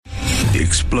The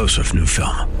explosive new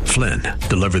film, Flynn,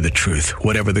 deliver the truth,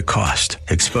 whatever the cost,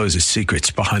 exposes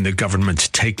secrets behind the government's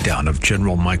takedown of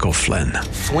General Michael Flynn.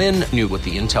 Flynn knew what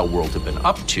the intel world had been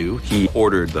up to. He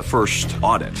ordered the first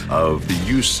audit of the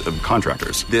use of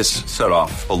contractors. This set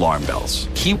off alarm bells.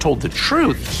 He told the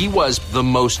truth. He was the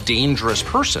most dangerous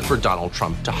person for Donald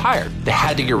Trump to hire. They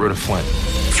had to get rid of Flynn.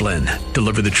 Flynn,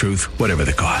 deliver the truth, whatever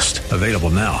the cost. Available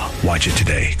now. Watch it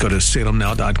today. Go to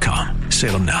salemnow.com.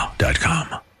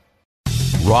 salemnow.com.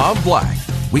 Rob Black,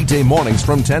 weekday mornings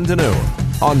from 10 to noon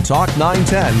on Talk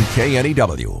 910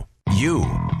 KNEW.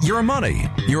 Your money,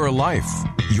 your life,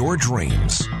 your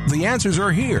dreams. The answers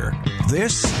are here.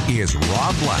 This is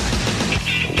Rob Black.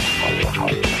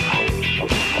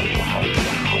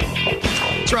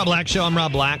 It's Rob Black Show. I'm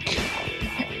Rob Black.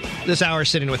 This hour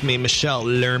sitting with me, Michelle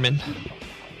Lerman.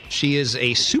 She is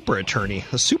a super attorney,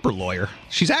 a super lawyer.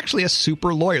 She's actually a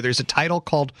super lawyer. There's a title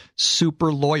called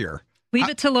super lawyer. Leave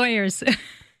it to lawyers.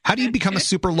 How do you become a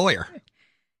super lawyer?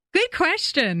 Good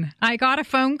question. I got a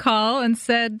phone call and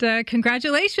said,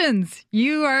 congratulations,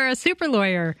 you are a super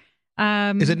lawyer.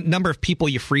 Is it number of people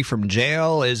you free from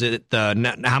jail? Is it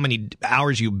how many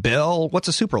hours you bill? What's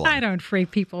a super lawyer? I don't free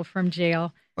people from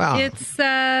jail. Wow. It's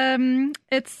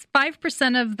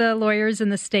 5% of the lawyers in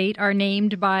the state are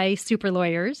named by super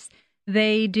lawyers.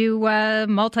 They do a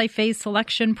multi-phase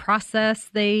selection process.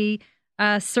 They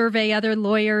survey other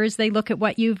lawyers. They look at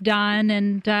what you've done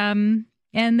and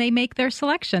they make their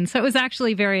selection. So it was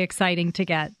actually very exciting to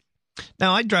get.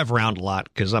 Now, I drive around a lot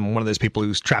because I'm one of those people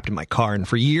who's trapped in my car. And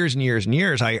for years and years and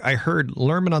years, I heard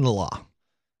Lerman on the law.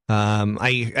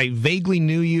 I vaguely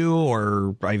knew you,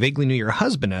 or I vaguely knew your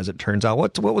husband, as it turns out.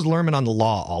 What was Lerman on the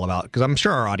law all about? Because I'm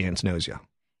sure our audience knows you.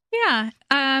 Yeah.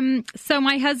 So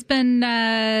my husband,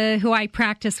 who I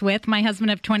practice with, my husband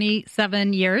of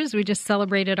 27 years, we just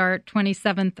celebrated our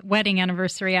 27th wedding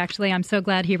anniversary, actually. I'm so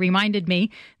glad he reminded me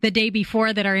the day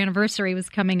before that our anniversary was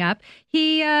coming up.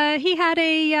 He had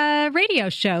a radio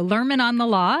show, Lerman on the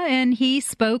Law, and he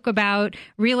spoke about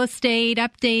real estate,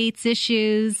 updates,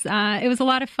 issues. It was a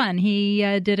lot of fun. He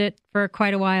did it for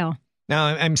quite a while. Now,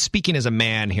 I'm speaking as a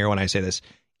man here when I say this.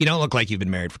 You don't look like you've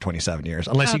been married for 27 years,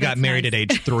 unless you got married at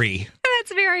age 3.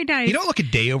 That's very nice. You don't look a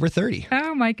day over 30.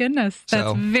 Oh, my goodness.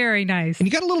 That's very nice. And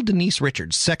you got a little Denise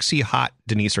Richards, sexy, hot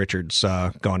Denise Richards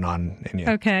going on in you.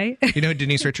 Okay. You know who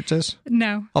Denise Richards is?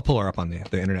 No. I'll pull her up on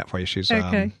the internet for you. She's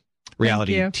okay.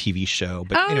 Reality TV show.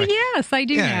 But anyway. Yes, I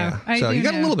do know. So you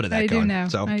got a little bit of that going. I do know.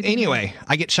 So anyway,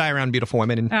 I get shy around beautiful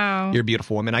women, and you're a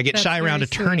beautiful woman. I get shy around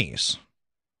attorneys.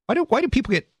 Why do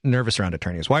people get nervous around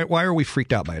attorneys? Why are we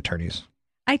freaked out by attorneys?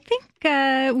 I think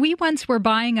we once were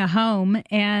buying a home,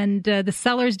 and the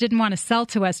sellers didn't want to sell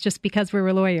to us just because we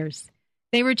were lawyers.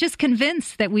 They were just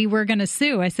convinced that we were going to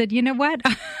sue. I said, you know what?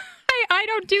 I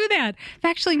don't do that. I've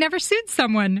actually never sued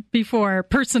someone before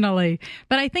personally.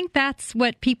 But I think that's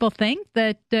what people think,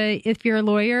 that if you're a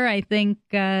lawyer, I think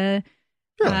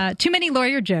too many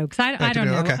lawyer jokes. I don't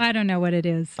know. Okay. I don't know what it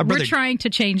is. We're trying to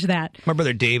change that. My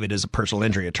brother David is a personal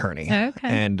injury attorney. Okay.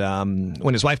 And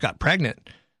when his wife got pregnant,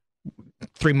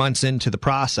 3 months into the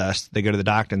process, they go to the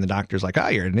doctor, and the doctor's like,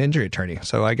 you're an injury attorney,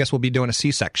 so I guess we'll be doing a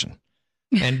C-section.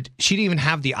 And she didn't even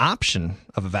have the option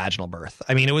of a vaginal birth.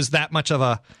 I mean, it was that much of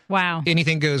a, wow,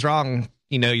 anything goes wrong,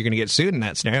 you're going to get sued in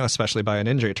that scenario, especially by an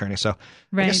injury attorney. So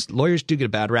I guess lawyers do get a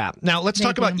bad rap. Now, let's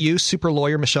talk about you, super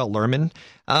lawyer Michelle Lerman.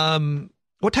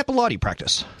 What type of law do you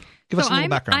practice? Give us a little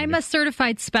background. I'm a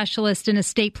certified specialist in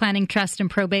estate planning, trust,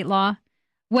 and probate law.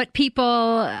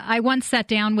 I once sat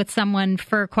down with someone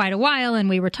for quite a while, and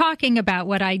we were talking about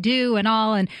what I do and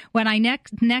all. And when I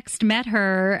next met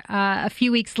her a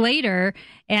few weeks later,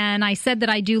 and I said that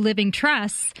I do living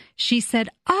trusts, she said,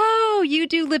 "Oh, you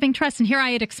do living trusts." And here I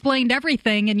had explained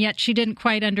everything, and yet she didn't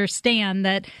quite understand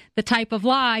that the type of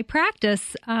law I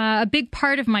practice, a big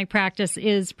part of my practice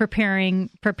is preparing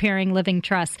living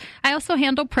trusts. I also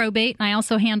handle probate, and I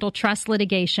also handle trust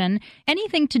litigation.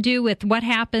 Anything to do with what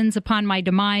happens upon my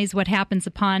demise, what happens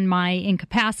upon my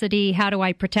incapacity, how do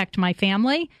I protect my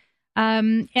family?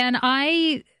 And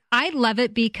I love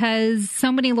it because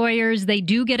so many lawyers, they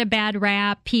do get a bad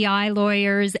rap, PI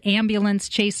lawyers, ambulance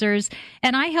chasers,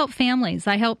 and I help families.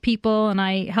 I help people and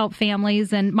I help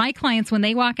families. And my clients, when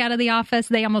they walk out of the office,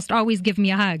 they almost always give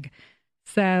me a hug.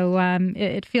 So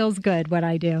it feels good what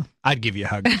I do. I'd give you a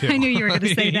hug, too. I knew you were going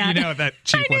to say that. You know that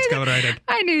cheap one's coming right in.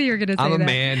 I knew you were going to say that. I'm a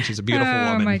man. She's a beautiful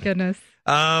woman. Oh, my goodness.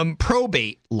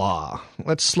 Probate law.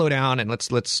 Let's slow down and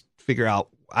let's figure out.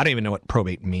 I don't even know what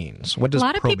probate means. What does a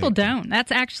lot of people mean? don't.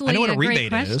 That's actually I know what a a great rebate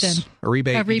question. is. A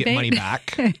rebate, you get money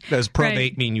back. Does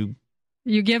probate mean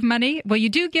you give money? Well, you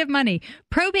do give money.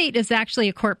 Probate is actually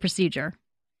a court procedure.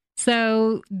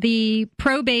 So the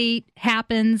probate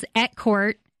happens at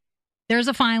court. There's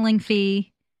a filing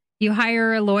fee. You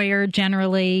hire a lawyer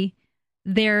generally.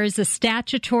 There's a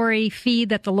statutory fee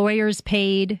that the lawyer's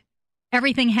paid.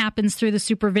 Everything happens through the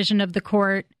supervision of the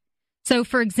court. So,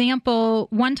 for example,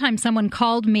 one time someone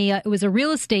called me, it was a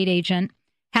real estate agent,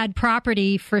 had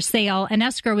property for sale, and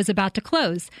escrow was about to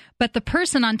close. But the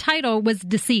person on title was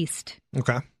deceased.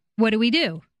 Okay. What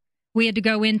do? We had to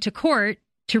go into court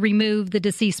to remove the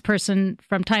deceased person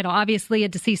from title. Obviously, a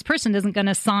deceased person isn't going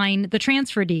to sign the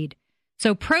transfer deed.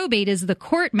 So probate is the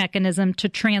court mechanism to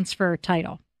transfer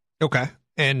title. Okay.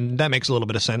 And that makes a little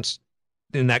bit of sense.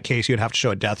 In that case, you'd have to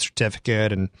show a death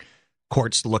certificate and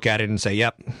courts look at it and say,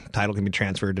 yep, title can be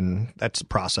transferred, and that's the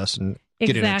process, and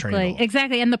get an attorney involved.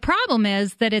 Exactly. And the problem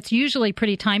is that it's usually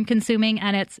pretty time-consuming,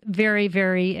 and it's very,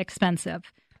 very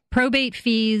expensive. Probate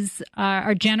fees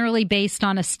are generally based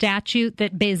on a statute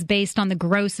that is based on the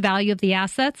gross value of the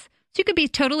assets. So you could be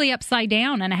totally upside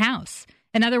down in a house.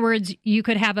 In other words, you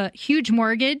could have a huge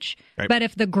mortgage, right, but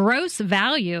if the gross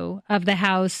value of the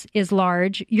house is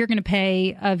large, you're going to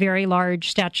pay a very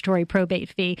large statutory probate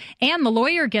fee. And the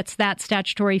lawyer gets that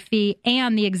statutory fee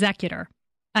and the executor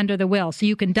under the will. So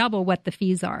you can double what the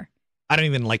fees are. I don't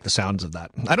even like the sounds of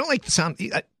that. I don't like the sound.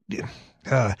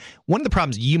 One of the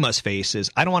problems you must face is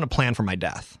I don't want to plan for my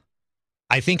death.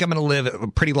 I think I'm going to live a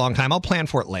pretty long time. I'll plan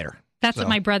for it later. That's what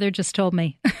my brother just told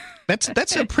me.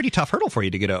 That's a pretty tough hurdle for you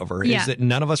to get over, yeah, is that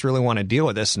none of us really want to deal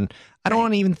with this. And I don't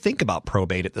want to even think about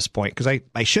probate at this point because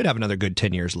I should have another good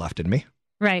 10 years left in me.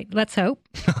 Right. Let's hope.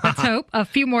 Let's hope. A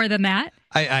few more than that.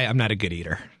 I'm not a good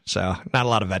eater, so not a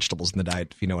lot of vegetables in the diet,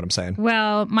 if you know what I'm saying.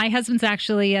 Well, my husband's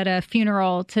actually at a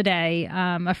funeral today.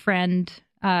 A friend,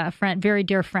 very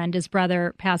dear friend, his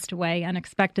brother passed away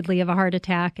unexpectedly of a heart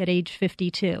attack at age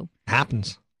 52.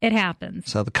 Happens. It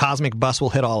happens. So the cosmic bus will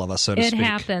hit all of us, so to speak. It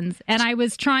happens. And I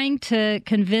was trying to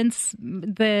convince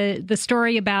the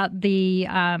story about the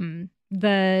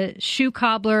shoe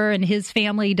cobbler and his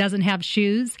family doesn't have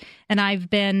shoes. And I've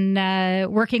been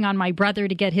working on my brother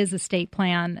to get his estate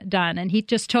plan done. And he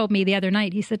just told me the other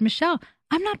night, he said, Michelle,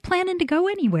 I'm not planning to go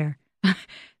anywhere.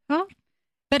 Well,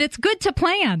 but it's good to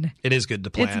plan. It is good to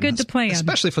plan. It's good to plan.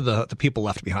 Especially for the people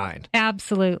left behind.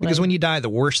 Absolutely. Because when you die, the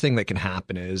worst thing that can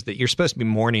happen is that you're supposed to be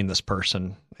mourning this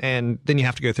person, and then you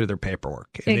have to go through their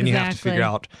paperwork. And then you have to figure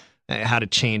out how to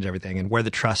change everything, and where the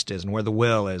trust is, and where the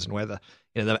will is, and where the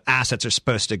assets are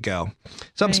supposed to go.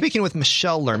 So I'm speaking with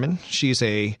Michelle Lerman. She's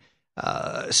a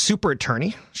super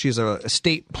attorney. She's a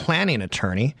estate planning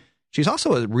attorney. She's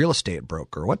also a real estate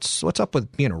broker. What's up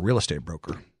with being a real estate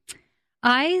broker?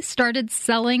 I started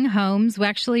selling homes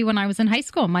actually when I was in high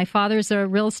school. My father's a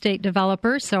real estate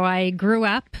developer, so I grew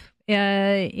up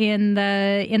in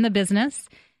the business,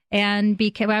 and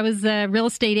I was a real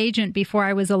estate agent before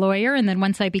I was a lawyer. And then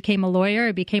once I became a lawyer,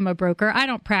 I became a broker. I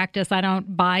don't practice. I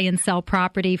don't buy and sell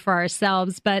property for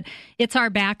ourselves, but it's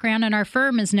our background, and our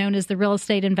firm is known as the Real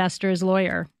Estate Investors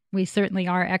Lawyer. We certainly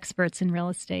are experts in real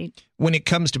estate. When it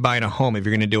comes to buying a home, if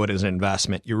you're going to do it as an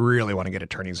investment, you really want to get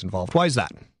attorneys involved. Why is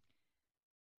that?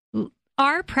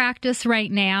 Our practice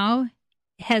right now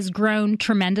has grown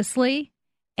tremendously,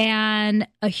 and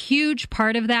a huge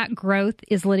part of that growth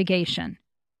is litigation.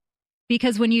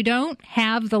 Because when you don't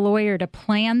have the lawyer to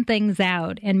plan things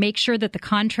out and make sure that the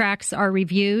contracts are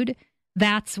reviewed,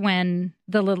 that's when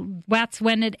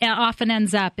it often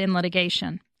ends up in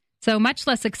litigation. So much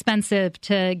less expensive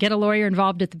to get a lawyer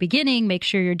involved at the beginning, make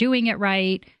sure you're doing it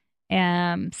right,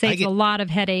 saves a lot of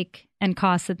headache and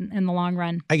costs in the long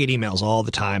run. I get emails all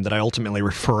the time that I ultimately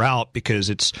refer out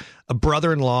because it's a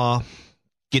brother-in-law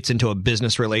gets into a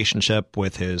business relationship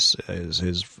with his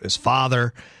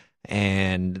father,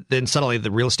 and then suddenly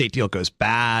the real estate deal goes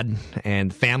bad,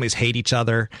 and families hate each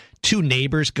other. 2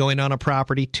 neighbors going on a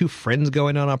property, 2 friends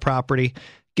going on a property.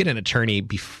 Get an attorney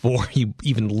before you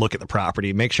even look at the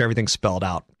property. Make sure everything's spelled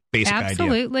out. Basic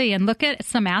Absolutely. idea. And look at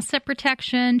some asset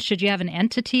protection. Should you have an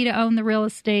entity to own the real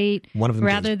estate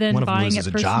rather than buying it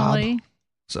personally?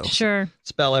 So sure.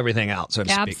 Spell everything out, so to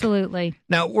speak. Absolutely.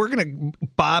 Now, we're going to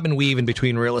bob and weave in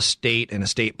between real estate and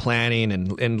estate planning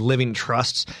and living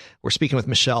trusts. We're speaking with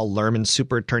Michelle Lerman,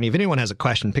 super attorney. If anyone has a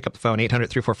question, pick up the phone,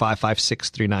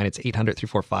 800-345-5639. It's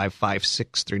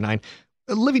 800-345-5639.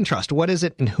 A living trust, what is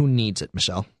it and who needs it,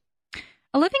 Michelle?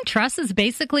 A living trust is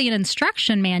basically an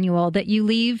instruction manual that you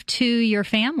leave to your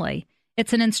family.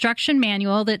 It's an instruction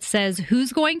manual that says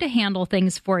who's going to handle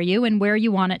things for you and where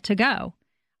you want it to go.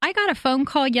 I got a phone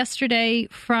call yesterday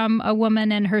from a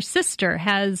woman, and her sister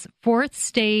has 4th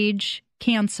stage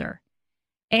cancer.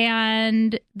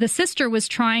 And the sister was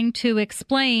trying to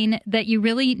explain that you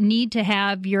really need to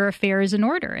have your affairs in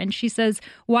order. And she says,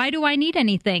 why do I need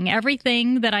anything?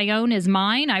 Everything that I own is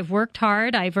mine. I've worked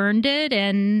hard. I've earned it.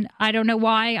 And I don't know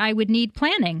why I would need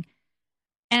planning.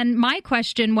 And my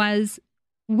question was,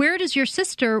 where does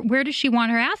she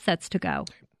want her assets to go?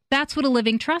 That's what a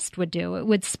living trust would do. It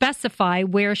would specify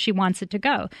where she wants it to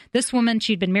go. This woman,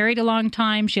 she'd been married a long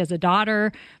time. She has a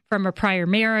daughter from a prior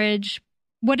marriage.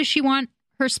 What does she want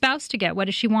her spouse to get? What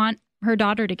does she want her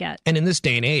daughter to get? And in this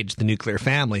day and age, the nuclear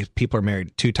family, people are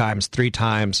married 2 times, 3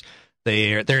 times.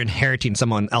 They're inheriting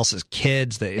someone else's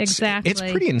kids. Exactly. It's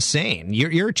pretty insane.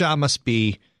 Your job must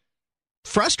be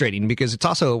frustrating because it's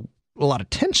also a lot of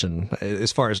tension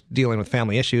as far as dealing with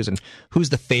family issues and who's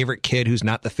the favorite kid, who's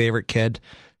not the favorite kid,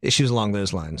 issues along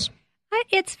those lines.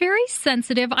 It's very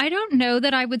sensitive. I don't know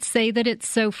that I would say that it's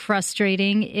so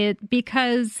frustrating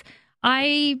because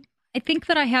I think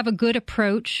that I have a good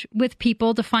approach with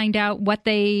people to find out what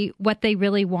they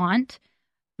really want.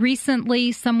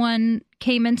 Recently, someone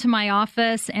came into my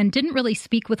office and didn't really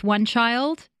speak with one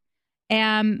child,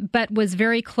 but was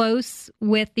very close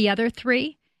with the other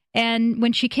 3. And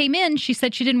when she came in, she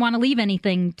said she didn't want to leave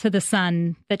anything to the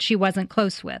son that she wasn't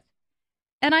close with.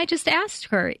 And I just asked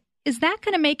her, is that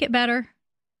going to make it better?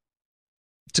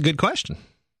 It's a good question.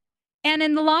 And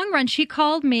in the long run, she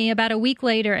called me about a week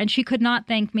later, and she could not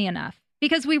thank me enough.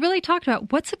 Because we really talked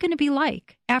about what's it going to be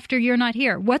like after you're not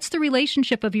here? What's the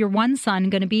relationship of your one son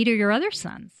going to be to your other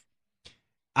sons?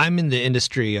 I'm in the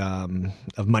industry of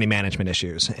money management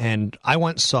issues, and I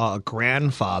once saw a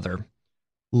grandfather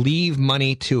leave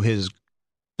money to his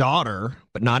daughter,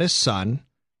 but not his son,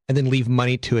 and then leave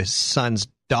money to his son's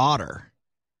daughter.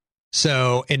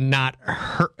 So, and not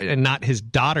his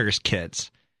daughter's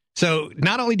kids. So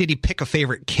not only did he pick a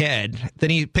favorite kid, then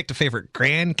he picked a favorite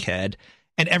grandkid,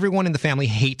 and everyone in the family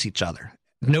hates each other.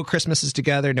 No Christmases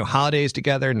together, no holidays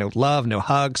together, no love, no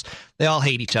hugs. They all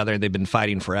hate each other. They've been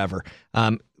fighting forever.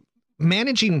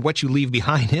 Managing what you leave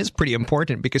behind is pretty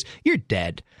important because you're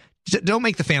dead. Don't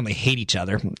make the family hate each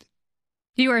other.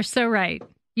 You are so right.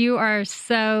 You are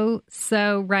so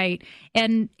right.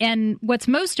 And what's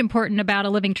most important about a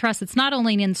living trust, it's not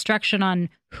only an instruction on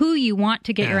who you want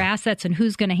to get your assets and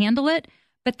who's going to handle it,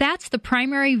 but that's the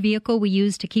primary vehicle we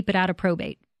use to keep it out of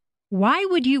probate. Why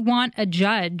would you want a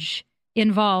judge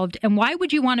involved, and why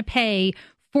would you want to pay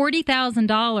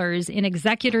 $40,000 in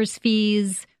executor's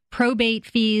fees, probate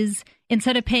fees,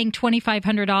 instead of paying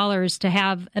 $2,500 to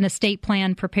have an estate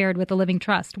plan prepared with a living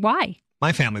trust? Why?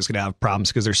 My family's going to have problems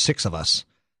because there's 6 of us.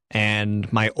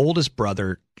 And my oldest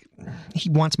brother, he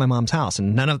wants my mom's house,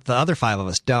 and none of the other 5 of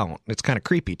us don't. It's kind of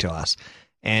creepy to us.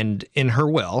 And in her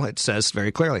will, it says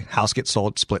very clearly, house gets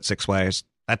sold, split 6 ways.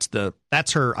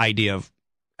 That's her idea of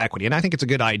equity. And I think it's a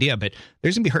good idea, but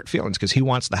there's going to be hurt feelings because he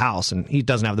wants the house and he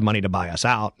doesn't have the money to buy us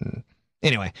out. And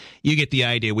anyway, you get the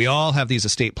idea. We all have these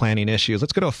estate planning issues.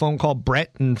 Let's go to a phone call.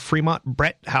 Brett in Fremont.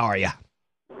 Brett, how are you?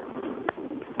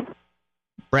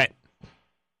 Brett.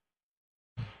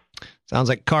 Sounds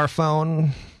like car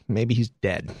phone. Maybe he's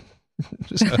dead.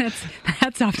 So,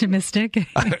 that's optimistic.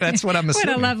 That's what I'm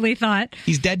assuming. What a lovely thought.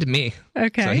 He's dead to me.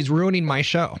 Okay. So he's ruining my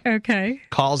show. Okay.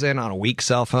 Calls in on a weak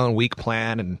cell phone, weak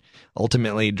plan, and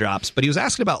ultimately drops. But he was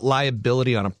asking about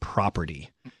liability on a property,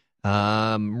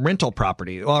 rental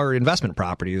property or investment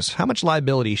properties. How much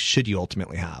liability should you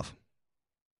ultimately have?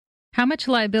 How much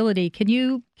liability? Can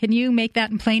you make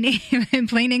that in plain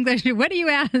English? What are you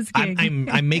asking?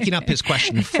 I'm making up his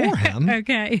question for him.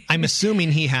 Okay. I'm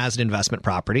assuming he has an investment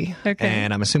property. Okay.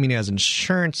 And I'm assuming he has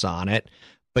insurance on it,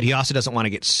 but he also doesn't want to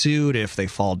get sued if they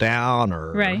fall down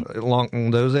or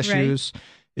along those issues. Right.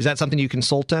 Is that something you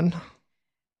consult in?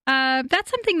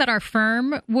 That's something that our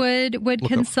firm would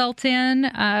consult in.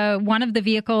 One of the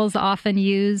vehicles often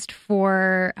used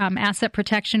for asset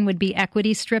protection would be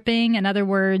equity stripping. In other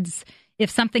words,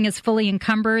 if something is fully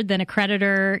encumbered, then a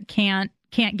creditor can't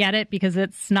get it because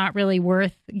it's not really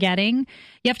worth getting.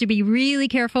 You have to be really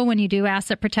careful when you do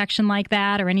asset protection like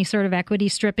that or any sort of equity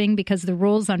stripping because the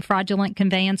rules on fraudulent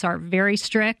conveyance are very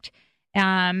strict.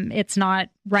 It's not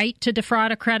right to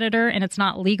defraud a creditor, and it's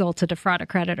not legal to defraud a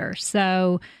creditor.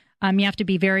 So you have to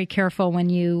be very careful when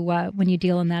you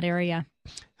deal in that area.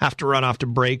 Have to run off to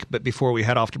break, but before we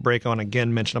head off to break, I want to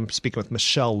again mention I'm speaking with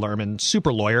Michelle Lerman,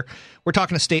 super lawyer. We're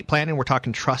talking estate planning, we're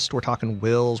talking trust, we're talking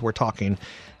wills, we're talking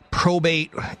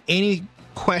probate. Any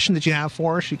question that you have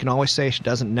for her, she can always say she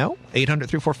doesn't know.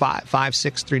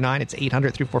 800-345-5639. It's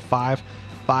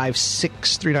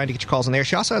 800-345-5639 to get your calls in there.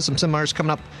 She also has some seminars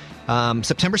coming up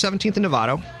September 17th in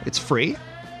Novato. It's free.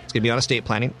 It's going to be on estate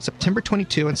planning. September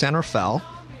 22 in San Rafael.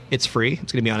 It's free.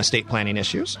 It's going to be on estate planning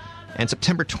issues. and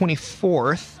September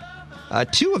 24th.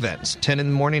 2 events, 10 in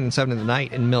the morning and 7 in the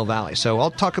night in Mill Valley. So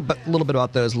I'll talk a little bit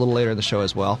about those a little later in the show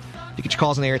as well. To get your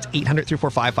calls in the air, it's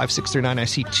 800-345-5639. I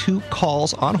see 2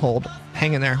 calls on hold.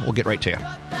 Hang in there. We'll get right to you.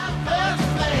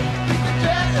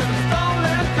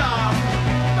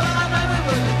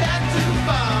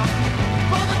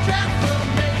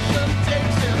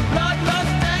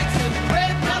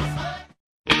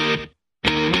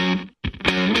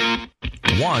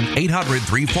 One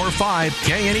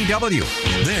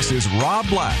 800-345-KNEW. This is Rob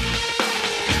Black.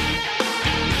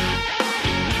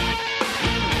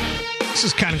 This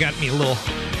has kind of got me a little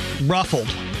ruffled.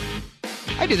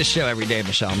 I do this show every day,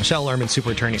 Michelle. Michelle Lerman,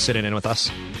 super attorney, sitting in with us.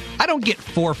 I don't get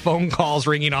 4 phone calls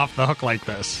ringing off the hook like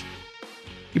this.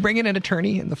 You bring in an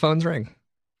attorney and the phones ring.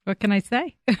 What can I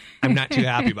say? I'm not too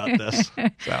happy about this.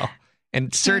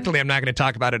 And certainly I'm not going to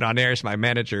talk about it on air as my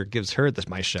manager gives her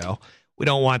my show. We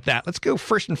don't want that. Let's go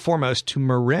first and foremost to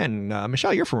Marin.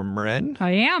 Michelle, you're from Marin. I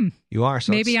am. You are.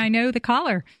 So maybe I know the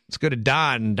caller. Let's go to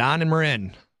Don. Don and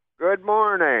Marin. Good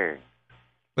morning.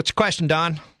 What's your question,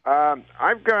 Don?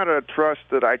 I've got a trust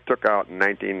that I took out in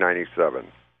 1997,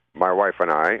 my wife and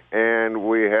I, and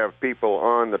we have people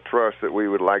on the trust that we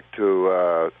would like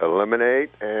to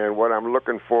eliminate. And what I'm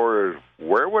looking for is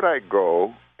where would I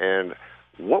go and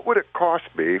what would it cost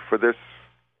me for this,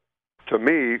 to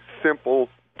me, simple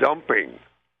dumping?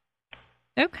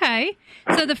 Okay.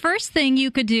 So the first thing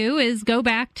you could do is go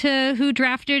back to who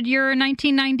drafted your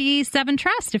 1997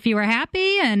 trust. If you were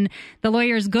happy and the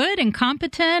lawyer's good and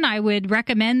competent, I would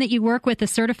recommend that you work with a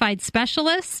certified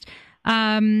specialist.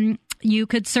 You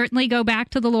could certainly go back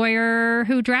to the lawyer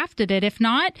who drafted it. If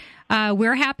not,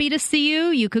 we're happy to see you.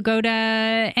 You could go to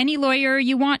any lawyer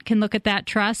you want, can look at that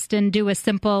trust and do a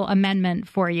simple amendment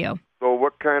for you. So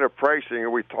what kind of pricing are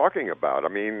we talking about? I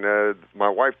mean, my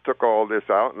wife took all this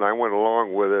out, and I went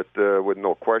along with it with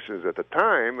no questions at the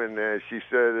time, and she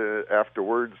said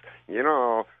afterwards,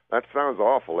 that sounds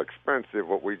awful expensive,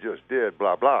 what we just did,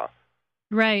 blah, blah.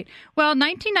 Right. Well,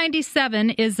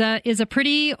 1997 is a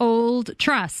pretty old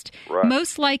trust. Right.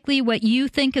 Most likely what you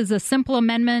think is a simple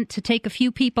amendment to take a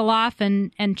few people off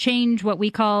and change what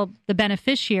we call the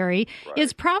beneficiary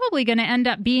is probably going to end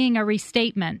up being a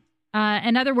restatement.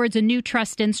 In other words, a new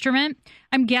trust instrument.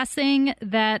 I'm guessing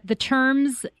that the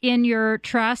terms in your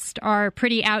trust are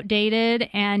pretty outdated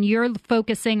and you're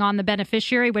focusing on the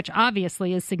beneficiary, which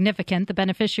obviously is significant. The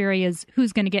beneficiary is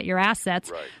who's going to get your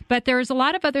assets. Right. But there's a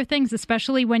lot of other things,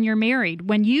 especially when you're married.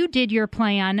 When you did your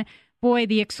plan, boy,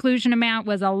 the exclusion amount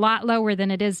was a lot lower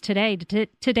than it is today.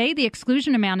 Today, the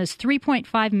exclusion amount is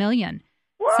 $3.5 million.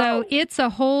 So it's a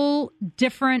whole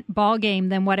different ballgame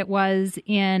than what it was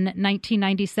in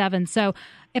 1997. So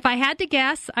if I had to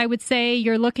guess, I would say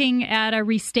you're looking at a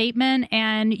restatement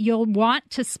and you'll want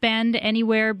to spend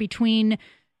anywhere between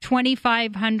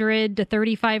 $2,500 to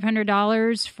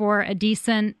 $3,500 for a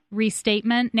decent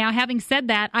restatement. Now, having said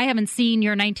that, I haven't seen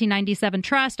your 1997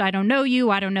 trust. I don't know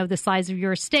you. I don't know the size of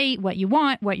your estate, what you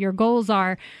want, what your goals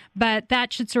are, but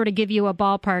that should sort of give you a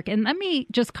ballpark. And let me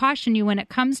just caution you, when it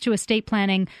comes to estate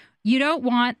planning, you don't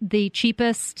want the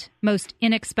cheapest, most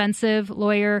inexpensive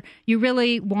lawyer. You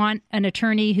really want an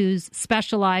attorney who's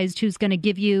specialized, who's going to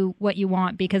give you what you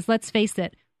want, because let's face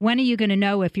it, when are you going to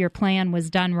know if your plan was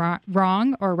done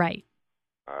wrong or right?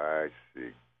 I see.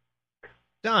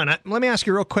 Don, let me ask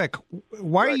you real quick.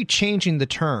 Why are you changing the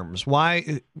terms?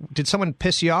 Why did someone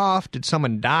piss you off? Did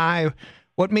someone die?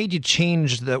 What made you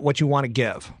change what you want to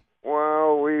give?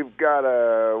 Well, we've got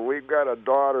a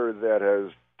daughter that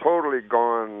has totally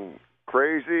gone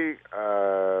crazy.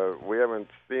 We haven't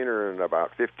seen her in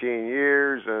about 15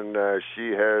 years, and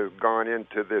she has gone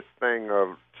into this thing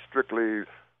of strictly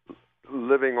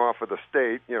living off of the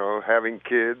state, having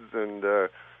kids, and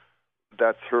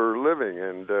that's her living.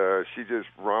 And she just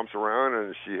romps around,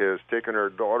 and she has taken her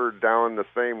daughter down the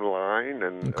same line.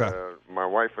 And my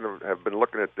wife and I have been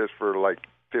looking at this for like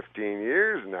 15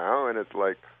 years now, and it's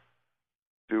like,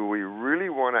 do we really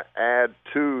want to add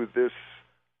to this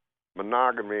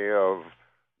monogamy of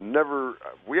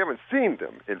we haven't seen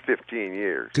them in 15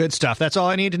 years. Good stuff. That's all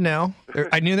I need to know.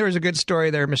 I knew there was a good story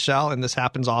there, Michelle, and this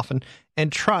happens often.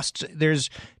 And trust,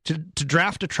 there's to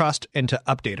draft a trust and to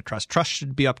update a trust. Trust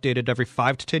should be updated every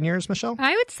 5 to 10 years, Michelle?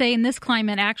 I would say in this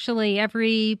climate, actually,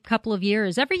 every couple of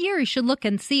years. Every year you should look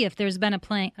and see if there's been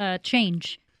a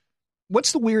change.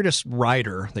 What's the weirdest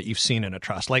rider that you've seen in a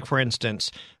trust? Like, for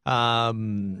instance,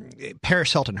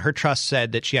 Paris Hilton, her trust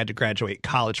said that she had to graduate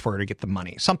college for her to get the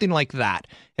money. Something like that.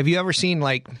 Have you ever seen,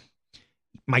 like,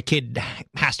 my kid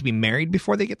has to be married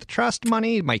before they get the trust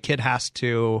money. My kid has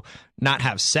to not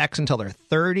have sex until they're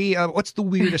 30. What's the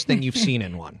weirdest thing you've seen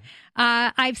in one?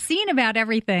 I've seen about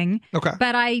everything, Okay.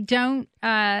 but I don't,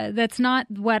 that's not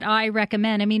what I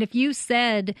recommend. I mean, if you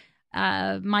said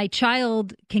my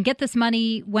child can get this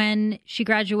money when she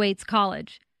graduates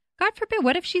college, God forbid,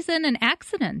 what if she's in an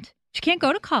accident? She can't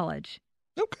go to college.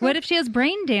 Okay. What if she has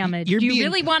brain damage? Do you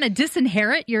really want to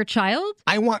disinherit your child?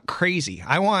 I want crazy.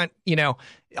 I want,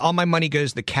 all my money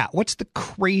goes to the cat. What's the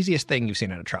craziest thing you've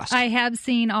seen in a trust? I have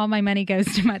seen all my money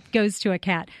goes to a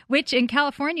cat, which in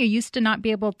California used to not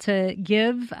be able to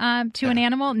give to an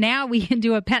animal. Now we can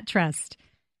do a pet trust.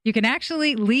 You can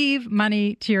actually leave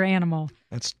money to your animal.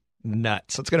 That's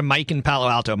nuts. Let's go to Mike in Palo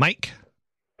Alto. Mike?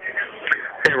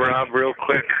 Hey, Rob, real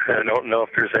quick. I don't know if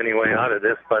there's any way out of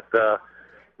this, but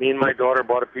me and my daughter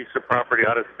bought a piece of property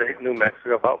out of state, New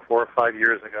Mexico, about 4 or 5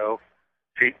 years ago.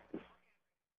 She's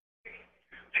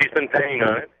been paying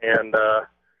on it,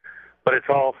 but it's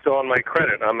all still on my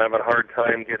credit. I'm having a hard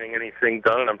time getting anything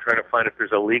done, and I'm trying to find if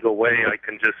there's a legal way I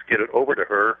can just get it over to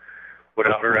her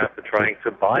without her after trying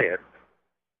to buy it.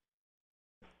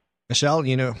 Michelle,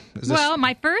 Well,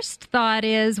 my first thought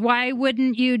is, why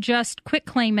wouldn't you just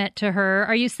quitclaim it to her?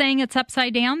 Are you saying it's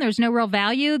upside down? There's no real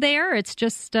value there? It's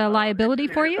just a liability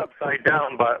for you? It's upside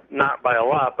down, but not by a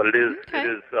lot, but it is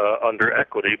under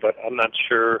equity, but I'm not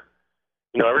sure.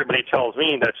 Everybody tells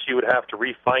me that she would have to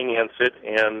refinance it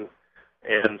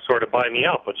and sort of buy me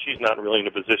out, but she's not really in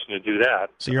a position to do that.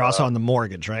 So you're also on the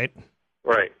mortgage, right?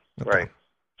 Right, Okay. right.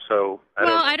 So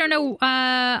I don't know.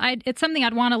 It's something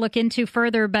I'd want to look into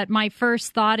further, but my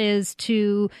first thought is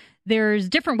there's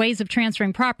different ways of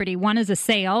transferring property. One is a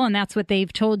sale, and that's what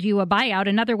they've told you, a buyout.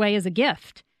 Another way is a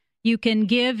gift. You can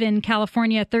give in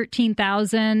California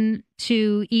 $13,000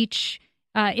 to each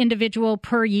individual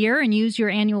per year and use your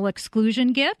annual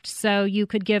exclusion gift. So you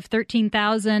could give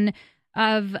 $13,000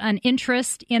 of an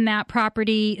interest in that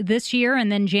property this year,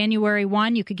 and then January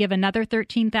 1, you could give another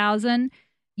 $13,000.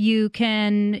 You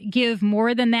can give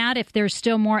more than that if there's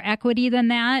still more equity than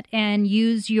that, and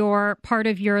use your part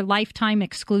of your lifetime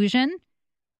exclusion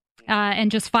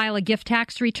and just file a gift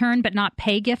tax return, but not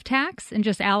pay gift tax, and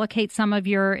just allocate some of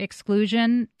your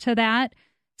exclusion to that.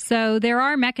 So there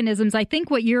are mechanisms. I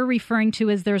think what you're referring to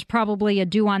is there's probably a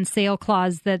due on sale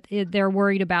clause that they're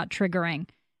worried about triggering.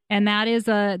 And that is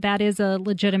a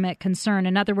legitimate concern.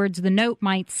 In other words, the note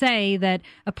might say that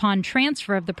upon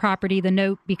transfer of the property, the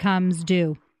note becomes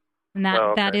due, and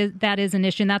that is an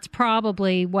issue. And that's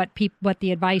probably what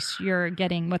the advice you're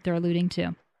getting, what they're alluding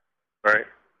to. Right.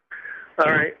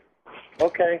 All right.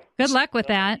 Okay. Good luck with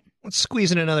that. Let's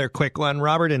squeeze in another quick one.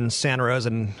 Robert in Santa Rosa,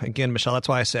 and again, Michelle, that's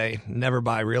why I say never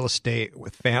buy real estate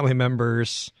with family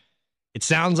members. It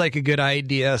sounds like a good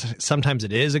idea. Sometimes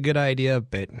it is a good idea,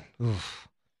 but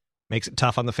makes it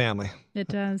tough on the family. It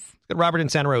does. Good, Robert in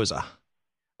Santa Rosa.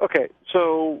 Okay,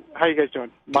 so how you guys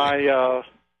doing?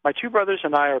 My two brothers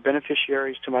and I are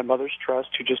beneficiaries to my mother's trust,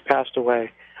 who just passed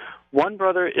away. One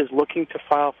brother is looking to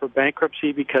file for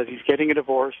bankruptcy because he's getting a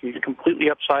divorce and he's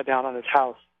completely upside down on his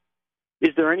house. Is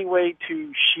there any way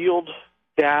to shield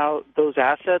those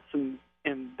assets and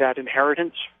that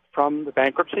inheritance from the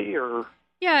bankruptcy? Or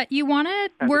yeah, you want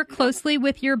to work closely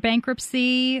with your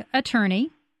bankruptcy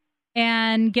attorney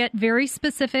and get very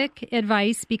specific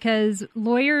advice, because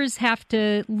lawyers have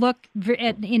to look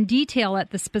in detail at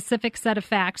the specific set of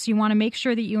facts. You want to make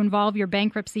sure that you involve your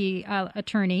bankruptcy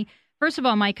attorney. First of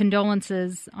all, my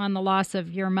condolences on the loss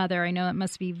of your mother. I know it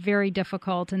must be very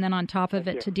difficult. And then on top of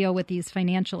it, to deal with these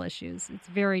financial issues. It's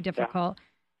very difficult.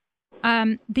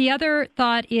 Yeah. The other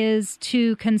thought is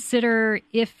to consider,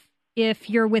 if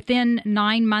you're within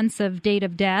 9 months of date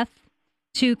of death,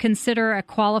 to consider a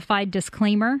qualified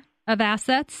disclaimer of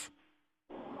assets.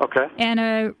 Okay. And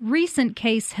a recent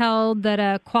case held that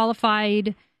a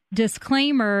qualified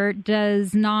disclaimer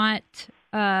does not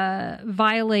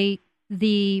violate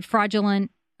the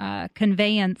fraudulent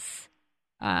conveyance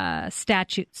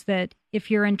statutes, that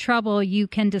if you're in trouble, you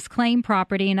can disclaim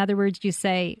property. In other words, you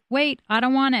say, wait, I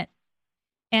don't want it.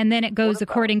 And then it goes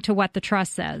according to what the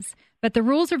trust says. But the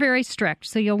rules are very strict,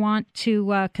 so you'll want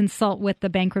to consult with the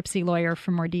bankruptcy lawyer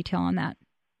for more detail on that.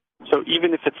 So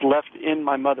even if it's left in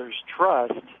my mother's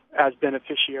trust as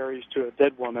beneficiaries to a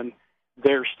dead woman,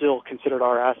 they're still considered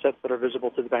our assets that are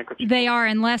visible to the bankruptcy? They are,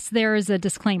 unless there is a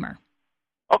disclaimer.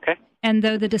 Okay. And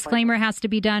though the disclaimer has to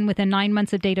be done within 9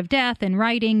 months of date of death in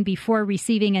writing before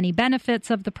receiving any benefits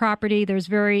of the property, there's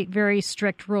very, very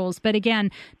strict rules. But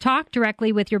again, talk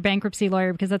directly with your bankruptcy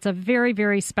lawyer, because that's a very,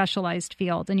 very specialized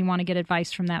field, and you want to get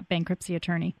advice from that bankruptcy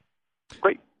attorney.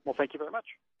 Great. Well, thank you very much.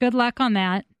 Good luck on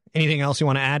that. Anything else you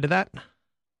want to add to that?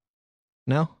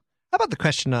 No? How about the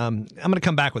question? I'm going to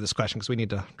come back with this question because we need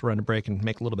to run a break and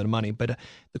make a little bit of money. But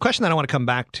the question that I want to come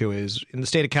back to is, in the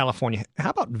state of California,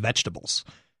 how about vegetables?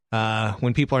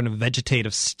 When people are in a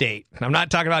vegetative state. And I'm not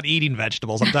talking about eating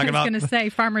vegetables. I'm talking about... I was going to say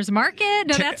farmer's market.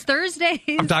 No, that's Thursdays.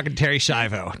 I'm talking Terry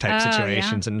Schiavo type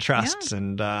situations and trusts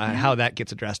and how that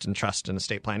gets addressed in trust and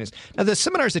estate planning. Now, the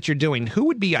seminars that you're doing, who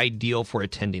would be ideal for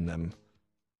attending them?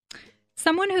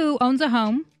 Someone who owns a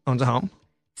home. Owns a home.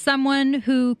 Someone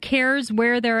who cares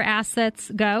where their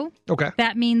assets go. Okay.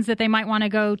 That means that they might want to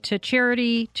go to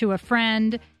charity, to a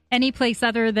friend, any place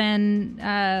other than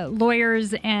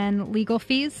lawyers and legal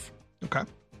fees. Okay.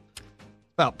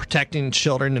 Well, protecting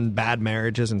children and bad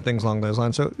marriages and things along those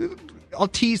lines. So I'll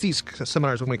tease these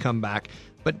seminars when we come back.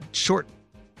 But short,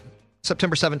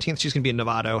 September 17th, she's going to be in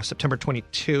Novato. September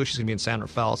 22, she's going to be in San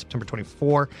Rafael. September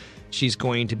 24, she's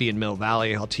going to be in Mill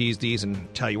Valley. I'll tease these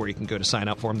and tell you where you can go to sign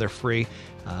up for them. They're free.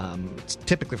 It's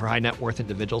typically for high net worth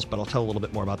individuals, but I'll tell a little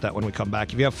bit more about that when we come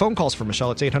back. If you have phone calls for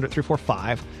Michelle, it's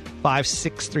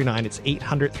 800-345-5639. It's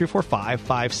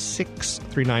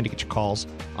 800-345-5639 to get your calls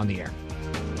on the air.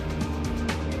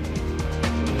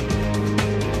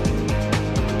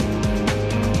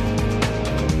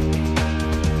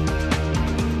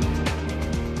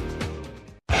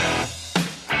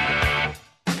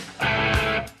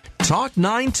 Talk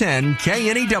 910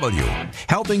 KNEW,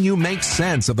 helping you make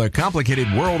sense of the complicated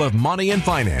world of money and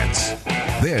finance.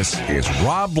 This is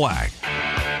Rob Black.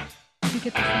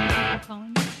 It's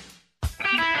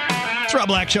Rob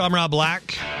Black Show. I'm Rob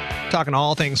Black, talking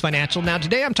all things financial. Now,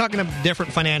 today I'm talking a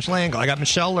different financial angle. I got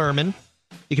Michelle Lerman.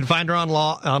 You can find her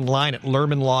online at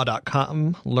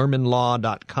lermanlaw.com.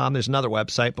 Lermanlaw.com. There's another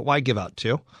website, but why give out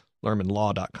two?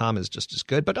 Lermanlaw.com is just as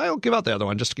good, but I'll give out the other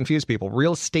one just to confuse people.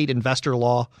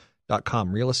 Realestateinvestorlaw.com.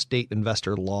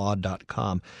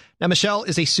 Realestateinvestorlaw.com. Now, Michelle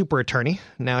is a super attorney.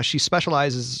 Now, she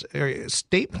specializes in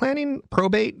estate planning,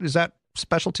 probate. Is that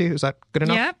specialty? Is that good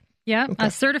enough? Yeah. Okay.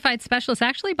 A certified specialist,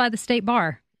 actually, by the state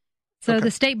bar. So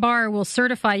the state bar will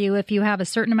certify you if you have a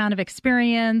certain amount of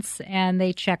experience and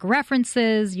they check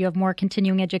references, you have more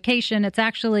continuing education. It's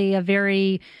actually a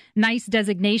very nice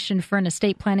designation for an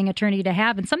estate planning attorney to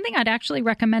have, and something I'd actually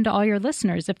recommend to all your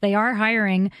listeners. If they are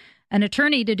hiring an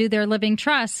attorney to do their living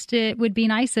trust, it would be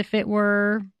nice if it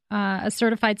were a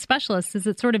certified specialist, as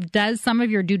it sort of does some of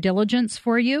your due diligence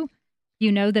for you.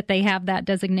 You know that they have that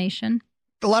designation.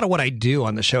 A lot of what I do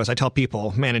on the show is I tell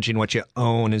people managing what you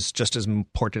own is just as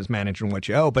important as managing what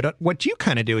you owe. But what you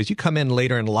kind of do is you come in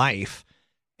later in life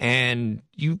and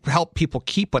you help people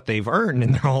keep what they've earned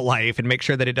in their whole life and make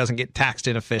sure that it doesn't get taxed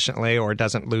inefficiently or it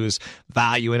doesn't lose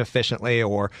value inefficiently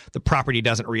or the property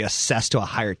doesn't reassess to a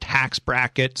higher tax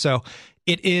bracket. So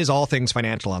it is all things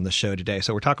financial on the show today.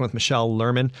 So we're talking with Michelle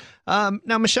Lerman.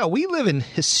 Now, Michelle, we live in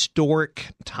historic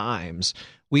times.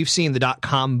 We've seen the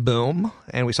dot-com boom,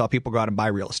 and we saw people go out and buy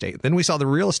real estate. Then we saw the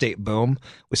real estate boom.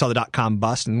 We saw the dot-com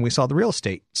bust, and we saw the real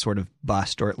estate sort of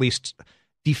bust, or at least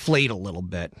deflate a little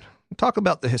bit. Talk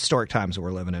about the historic times that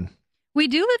we're living in. We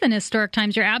do live in historic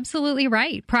times. You're absolutely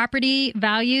right. Property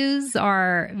values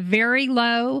are very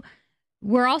low.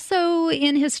 We're also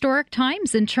in historic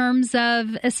times in terms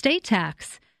of estate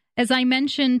tax. As I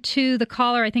mentioned to the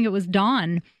caller, I think it was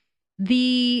Dawn,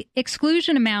 the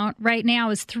exclusion amount right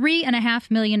now is $3.5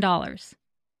 million.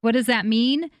 What does that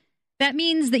mean? That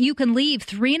means that you can leave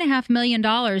 $3.5 million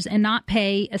and not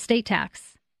pay estate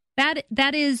tax.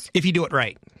 That is... If you do it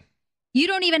right. You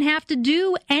don't even have to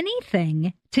do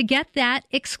anything to get that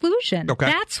exclusion. Okay.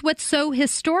 That's what's so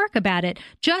historic about it.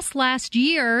 Just last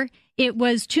year, it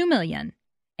was $2 million.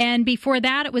 And before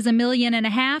that, it was $1.5 million.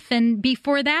 And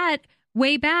before that,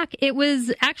 way back, it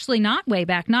was actually not way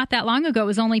back, not that long ago, it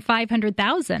was only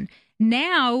 $500,000.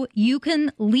 Now you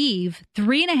can leave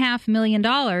 $3.5 million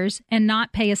and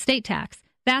not pay estate tax.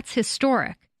 That's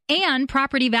historic. And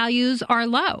property values are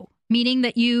low, meaning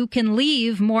that you can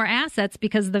leave more assets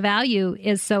because the value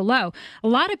is so low. A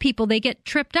lot of people, they get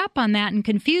tripped up on that and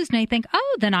confused, and they think,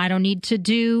 oh, then I don't need to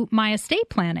do my estate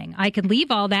planning. I can leave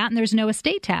all that and there's no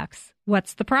estate tax.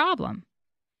 What's the problem?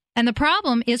 And the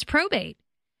problem is probate.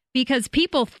 Because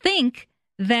people think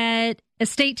that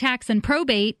estate tax and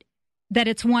probate, that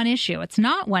it's one issue. It's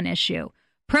not one issue.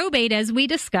 Probate, as we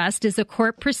discussed, is a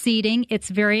court proceeding. It's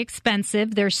very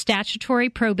expensive. There's statutory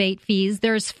probate fees.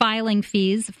 There's filing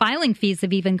fees. Filing fees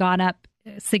have even gone up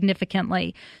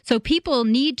significantly. So people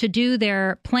need to do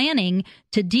their planning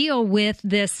to deal with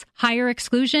this higher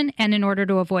exclusion and in order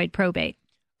to avoid probate.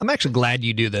 I'm actually glad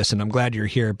you do this, and I'm glad you're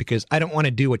here because I don't want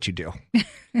to do what you do.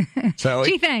 So,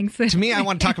 gee, thanks. To me, I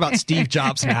want to talk about Steve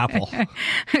Jobs and Apple.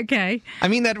 Okay. I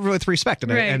mean that with respect.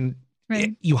 And, right. and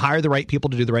you hire the right people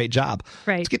to do the right job.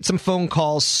 Right. Let's get some phone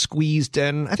calls squeezed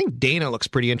in. I think Dana looks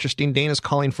pretty interesting. Dana's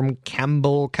calling from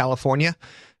Campbell, California.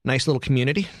 Nice little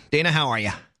community. Dana, how are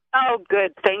you? Oh,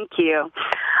 good. Thank you.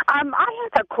 I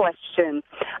have a question.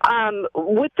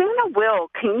 Within a will,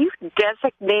 can you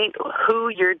designate who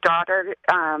your daughter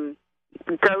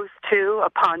goes to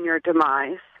upon your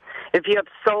demise if you have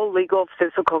sole legal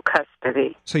physical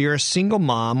custody? So you're a single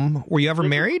mom. Were you ever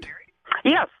married?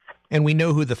 Yes. And we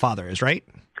know who the father is, right?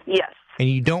 Yes. And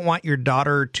you don't want your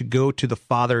daughter to go to the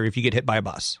father if you get hit by a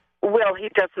bus? Well, he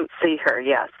doesn't see her,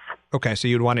 yes. Okay, so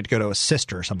you'd want it to go to a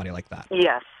sister or somebody like that?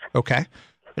 Yes. Okay.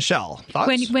 Michelle,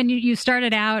 thoughts? When you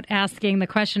started out asking the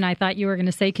question, I thought you were going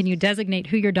to say, can you designate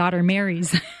who your daughter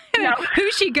marries? No.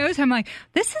 Who she goes to? I'm like,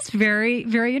 this is very,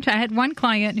 very interesting. I had one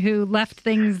client who left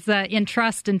things in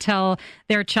trust until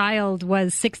their child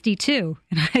was 62.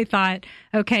 And I thought,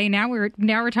 okay, now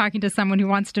we're talking to someone who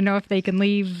wants to know if they can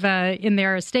leave in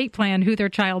their estate plan who their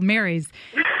child marries.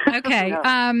 Okay.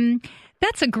 No.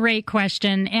 That's a great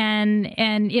question.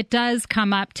 And it does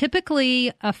come up.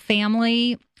 Typically, a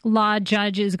family law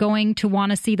judge is going to want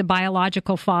to see the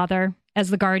biological father as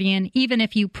the guardian, even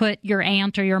if you put your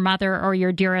aunt or your mother or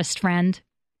your dearest friend.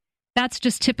 That's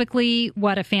just typically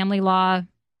what a family law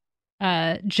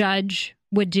judge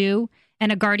would do.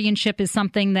 And a guardianship is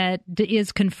something that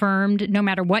is confirmed. No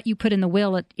matter what you put in the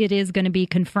will, it is going to be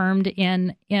confirmed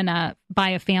by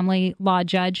a family law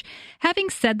judge.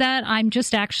 Having said that, I'm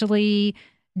just actually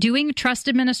doing trust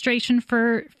administration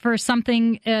for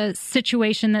something, a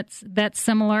situation that's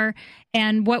similar.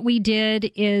 And what we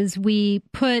did is we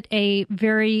put a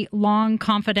very long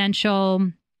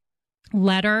confidential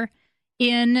letter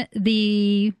in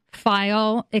the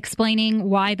file explaining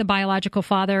why the biological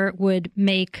father would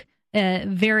make a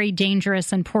very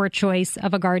dangerous and poor choice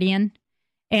of a guardian.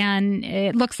 And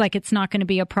it looks like it's not going to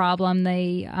be a problem.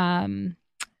 The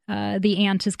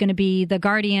aunt is going to be the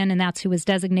guardian, and that's who is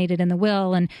designated in the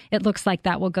will, and it looks like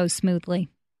that will go smoothly.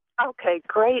 Okay,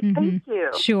 great. Mm-hmm. Thank you.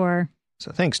 Sure.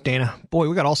 So thanks, Dana. Boy,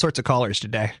 we got all sorts of callers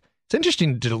today. It's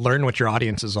interesting to learn what your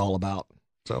audience is all about.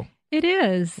 So it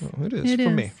is. Well, it is for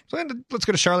me. So let's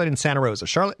go to Charlotte in Santa Rosa.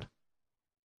 Charlotte?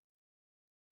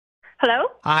 Hello?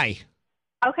 Hi.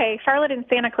 Okay, Charlotte in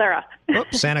Santa Clara.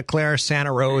 Santa Clara,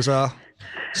 Santa Rosa,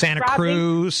 Santa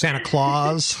Cruz, Santa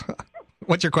Claus.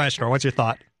 What's your question or what's your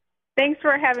thought? Thanks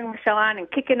for having Michelle on and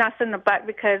kicking us in the butt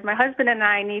because my husband and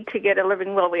I need to get a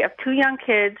living will. We have 2 young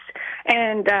kids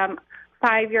and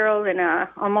 5-year-old and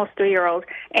almost 3-year-old.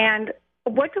 And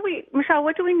Michelle,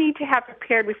 what do we need to have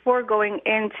prepared before going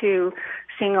into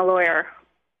seeing a lawyer?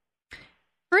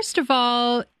 First of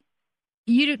all,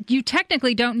 you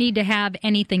technically don't need to have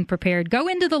anything prepared. Go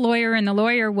into the lawyer, and the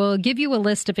lawyer will give you a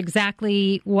list of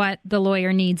exactly what the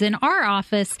lawyer needs. In our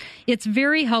office, it's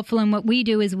very helpful, and what we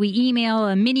do is we email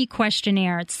a mini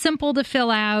questionnaire. It's simple to fill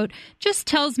out, just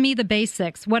tells me the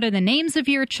basics. What are the names of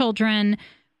your children?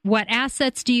 What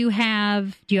assets do you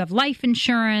have? Do you have life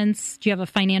insurance? Do you have a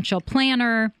financial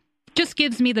planner? Just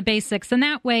gives me the basics, and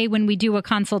that way, when we do a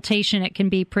consultation, it can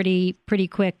be pretty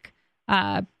quick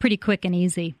and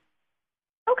easy.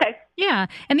 Okay. Yeah.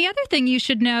 And the other thing you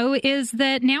should know is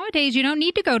that nowadays you don't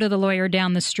need to go to the lawyer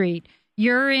down the street.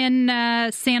 You're in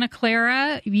Santa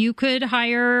Clara. You could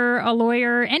hire a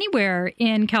lawyer anywhere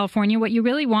in California. What you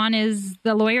really want is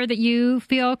the lawyer that you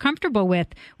feel comfortable with.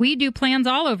 We do plans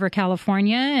all over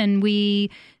California, and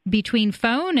between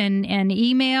phone and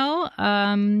email,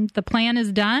 the plan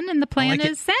is done and the plan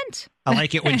is sent. I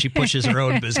like it when she pushes her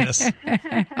own business,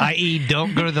 i.e.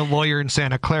 don't go to the lawyer in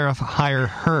Santa Clara, hire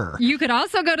her. You could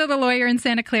also go to the lawyer in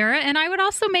Santa Clara, and I would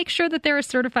also make sure that they're a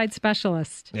certified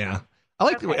specialist. Yeah. I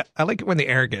like it when the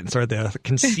arrogance or the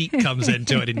conceit comes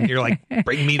into it, and you're like,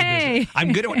 "Bring me the business."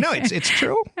 I'm good at no. It's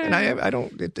true, and I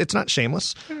don't. It's not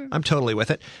shameless. I'm totally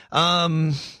with it.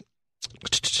 I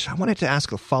wanted to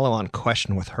ask a follow-on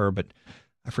question with her, but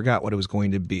I forgot what it was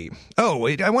going to be. Oh,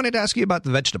 I wanted to ask you about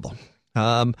the vegetable.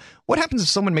 What happens if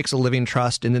someone makes a living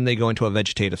trust and then they go into a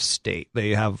vegetative state?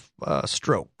 They have a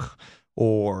stroke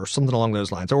or something along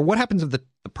those lines. Or what happens if the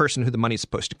person who the money is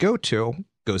supposed to go to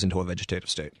goes into a vegetative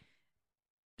state?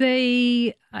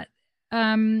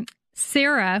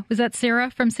 Sarah, was that Sarah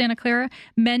from Santa Clara,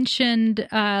 mentioned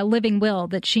living will,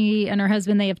 that she and her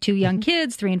husband, they have 2 young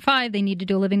kids, 3 and 5. They need to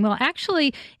do a living will.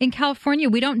 Actually, in California,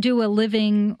 we don't do a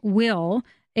living will.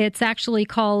 It's actually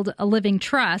called a living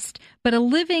trust. But a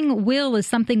living will is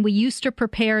something we used to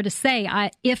prepare to say,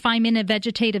 if I'm in a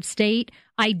vegetative state,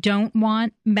 I don't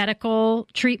want medical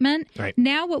treatment. Right.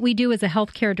 Now what we do is a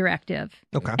healthcare directive.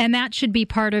 Okay. And that should be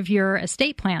part of your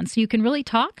estate plan. So you can really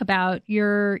talk about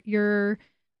your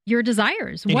your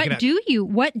desires. What do you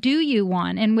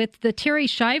want? And with the Terri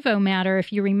Schiavo matter,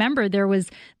 if you remember, there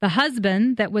was the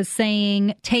husband that was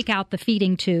saying, take out the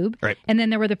feeding tube. Right. And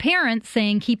then there were the parents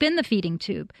saying, keep in the feeding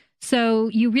tube. So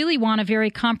you really want a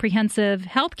very comprehensive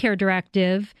healthcare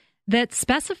directive that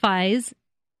specifies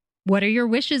what are your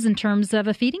wishes in terms of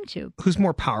a feeding tube. Who's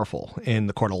more powerful in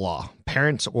the court of law,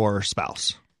 parents or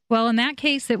spouse? Well, in that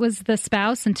case, it was the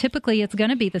spouse, and typically it's going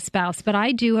to be the spouse. But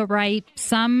I do write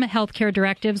some healthcare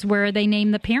directives where they name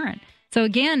the parent. So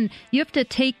again, you have to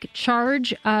take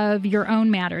charge of your own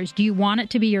matters. Do you want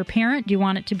it to be your parent? Do you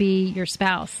want it to be your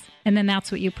spouse? And then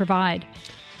that's what you provide.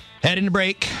 Head into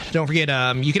break. Don't forget,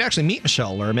 you can actually meet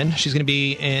Michelle Lerman. She's going to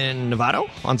be in Novato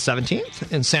on the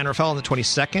 17th, in San Rafael on the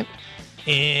 22nd,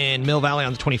 in Mill Valley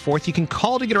on the 24th. You can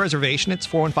call to get a reservation. It's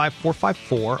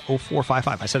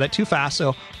 415-454-0455. I said that too fast,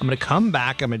 so I'm going to come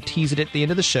back. I'm going to tease it at the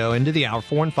end of the show, into the hour,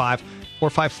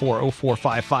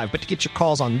 415-454-0455. But to get your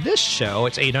calls on this show,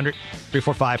 it's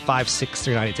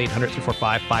 800-345-5639. It's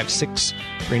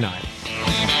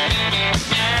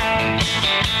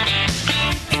 800-345-5639.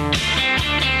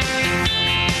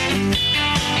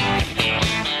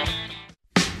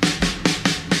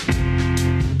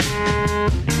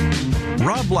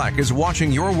 Rob Black is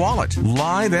watching your wallet,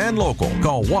 live and local.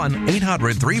 Call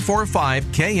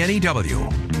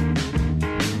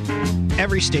 1-800-345-KNEW.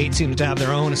 Every state seems to have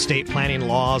their own estate planning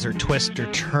laws or twists or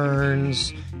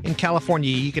turns. In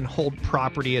California, you can hold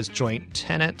property as joint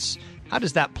tenants. How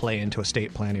does that play into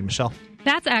estate planning, Michelle?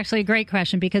 That's actually a great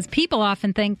question, because people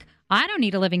often think, I don't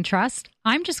need a living trust.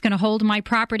 I'm just going to hold my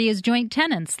property as joint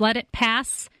tenants. Let it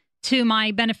pass to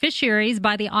my beneficiaries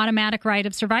by the automatic right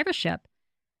of survivorship.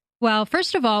 Well,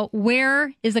 first of all,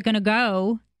 where is it going to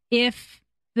go if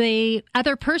the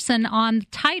other person on the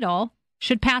title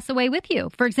should pass away with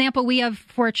you? For example, we have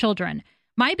 4 children.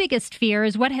 My biggest fear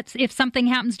is what if something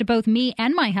happens to both me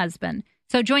and my husband?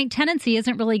 So joint tenancy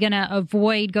isn't really going to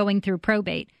avoid going through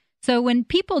probate. So when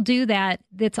people do that,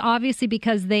 it's obviously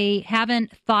because they haven't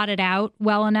thought it out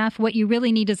well enough. What you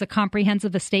really need is a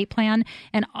comprehensive estate plan.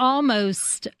 And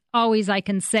almost always I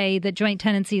can say that joint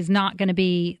tenancy is not going to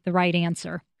be the right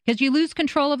answer, because you lose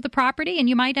control of the property and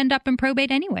you might end up in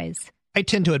probate anyways. I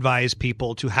tend to advise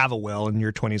people to have a will in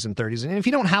your 20s and 30s. And if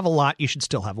you don't have a lot, you should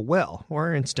still have a will.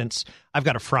 For instance, I've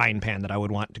got a frying pan that I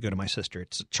would want to go to my sister.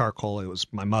 It's charcoal. It was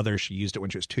my mother. She used it when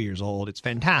she was 2 years old. It's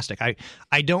fantastic. I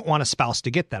don't want a spouse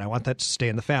to get that. I want that to stay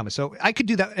in the family. So I could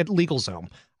do that at LegalZoom.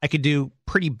 I could do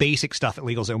pretty basic stuff at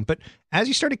LegalZoom. But as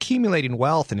you start accumulating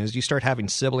wealth and as you start having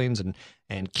siblings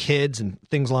and kids and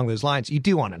things along those lines, you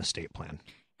do want an estate plan.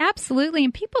 Absolutely.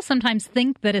 And people sometimes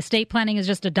think that estate planning is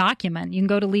just a document. You can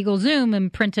go to LegalZoom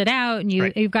and print it out and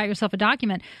you've got yourself a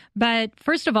document. But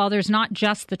first of all, there's not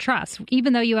just the trust.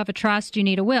 Even though you have a trust, you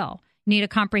need a will. You need a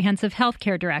comprehensive health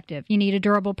care directive. You need a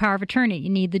durable power of attorney.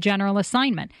 You need the general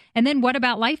assignment. And then what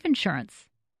about life insurance?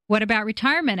 What about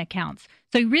retirement accounts?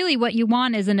 So really what you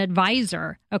want is an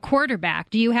advisor, a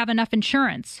quarterback. Do you have enough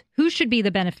insurance? Who should be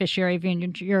the beneficiary of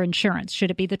your insurance?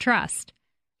 Should it be the trust?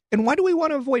 And why do we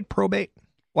want to avoid probate?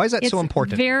 Why is that so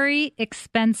important? It's very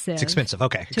expensive. It's expensive.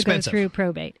 Okay. To go through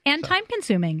probate. And time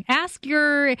consuming.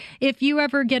 If you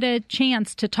ever get a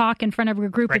chance to talk in front of a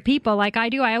group of people like I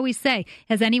do, I always say,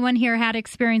 has anyone here had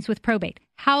experience with probate?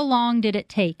 How long did it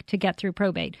take to get through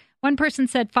probate? One person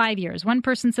said 5 years. One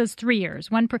person says 3 years.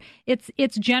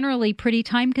 It's generally pretty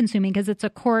time consuming because it's a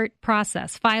court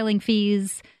process. Filing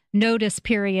fees, notice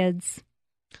periods.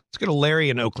 Let's go to Larry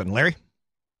in Oakland. Larry?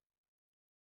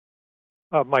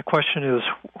 My question is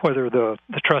whether the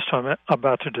trust I'm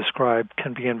about to describe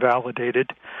can be invalidated.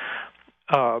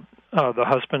 The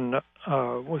husband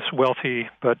was wealthy,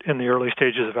 but in the early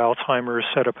stages of Alzheimer's,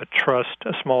 set up a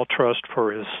small trust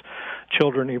for his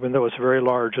children, even though it's a very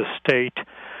large estate.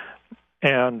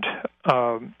 And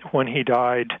when he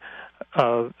died,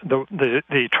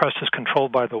 the trust is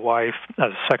controlled by the wife,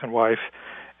 as a second wife,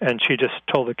 and she just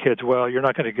told the kids, well, you're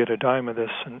not going to get a dime of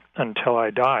this until I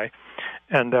die.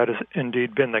 And that has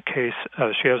indeed been the case.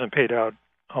 She hasn't paid out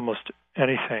almost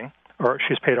anything, or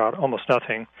she's paid out almost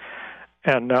nothing.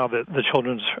 And now that the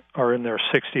children are in their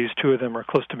 60s, 2 of them are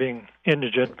close to being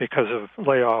indigent because of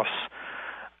layoffs.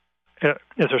 Is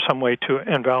there some way to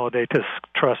invalidate this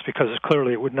trust? Because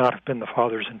clearly it would not have been the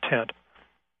father's intent.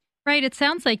 Right. It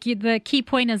sounds like the key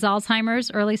point is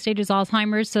Alzheimer's, early stages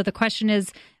Alzheimer's. So the question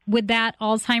is, would that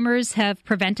Alzheimer's have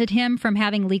prevented him from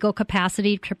having legal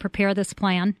capacity to prepare this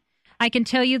plan? I can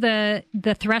tell you the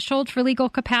threshold for legal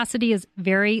capacity is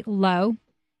very low.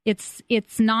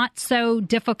 It's not so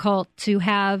difficult to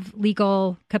have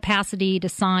legal capacity to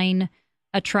sign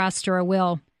a trust or a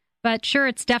will. But sure,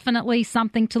 it's definitely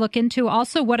something to look into.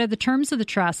 Also, what are the terms of the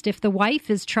trust? If the wife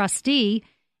is trustee,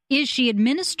 is she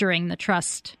administering the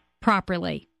trust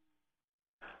properly?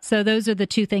 So those are the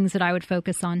two things that I would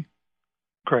focus on.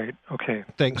 Great. Okay.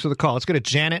 Thanks for the call. Let's go to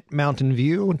Janet, Mountain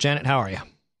View. Janet, how are you?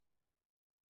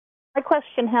 My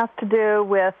question has to do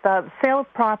with sale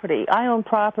of property. I own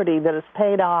property that is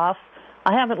paid off.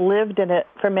 I haven't lived in it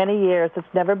for many years. It's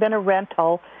never been a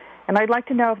rental. And I'd like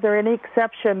to know if there are any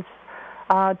exceptions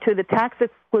to the tax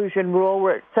exclusion rule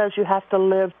where it says you have to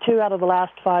live 2 out of the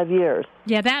last 5 years.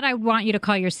 Yeah, that I want you to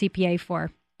call your CPA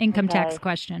for. Income tax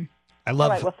question. I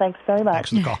love. All right, well, thanks very much. Thanks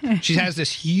for the call. She has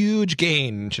this huge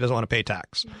gain. She doesn't want to pay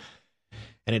tax.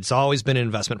 And it's always been an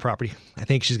investment property. I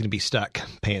think she's going to be stuck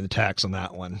paying the tax on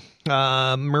that one.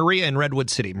 Maria in Redwood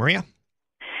City. Maria?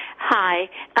 Hi.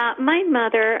 My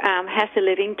mother has a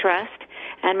living trust,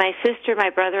 and my sister, my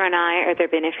brother, and I are their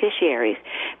beneficiaries.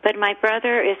 But my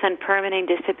brother is on permanent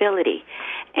disability.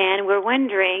 And we're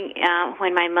wondering,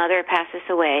 when my mother passes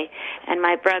away and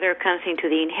my brother comes into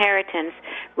the inheritance,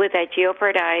 would that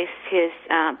jeopardize his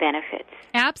benefits?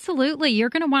 Absolutely. You're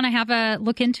going to want to have a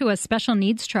look into a special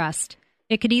needs trust.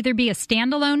 It could either be a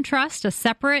standalone trust, a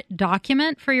separate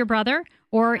document for your brother,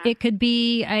 or it could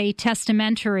be a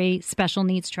testamentary special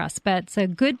needs trust. But it's a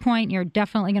good point. You're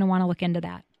definitely going to want to look into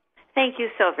that. Thank you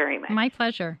so very much. My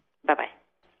pleasure. Bye-bye.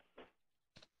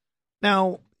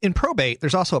 Now, in probate,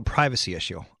 there's also a privacy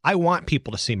issue. I want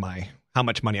people to see how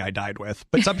much money I died with,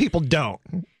 but some people don't.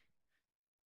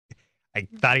 I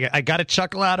thought I got a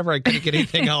chuckle out of her. I couldn't get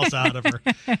anything else out of her.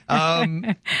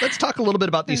 Let's talk a little bit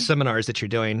about these seminars that you're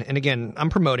doing. And again, I'm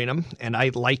promoting them, and I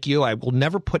like you. I will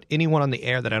never put anyone on the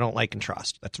air that I don't like and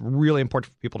trust. That's really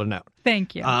important for people to know.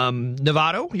 Thank you.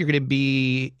 Novato, you're going to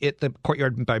be at the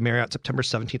Courtyard by Marriott September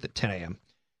 17th at 10 a.m.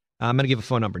 I'm going to give a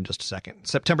phone number in just a second.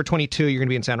 September 22, you're going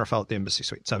to be in San Rafael at the Embassy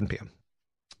Suite, 7 p.m.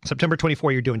 September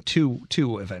 24, you're doing two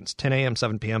events, 10 a.m.,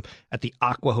 7 p.m. at the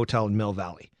Aqua Hotel in Mill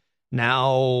Valley.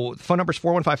 Now, the phone number is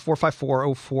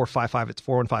 415-454-0455. It's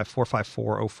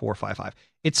 415-454-0455.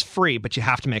 It's free, but you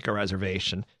have to make a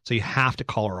reservation, so you have to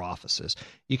call our offices.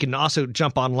 You can also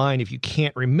jump online if you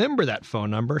can't remember that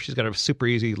phone number. She's got a super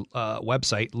easy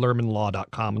website,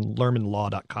 lermanlaw.com and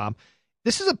lermanlaw.com.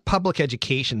 This is a public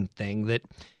education thing that,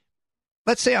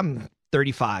 let's say I'm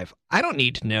 35. I don't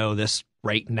need to know this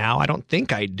right now. I don't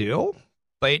think I do,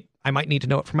 but I might need to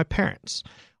know it from my parents.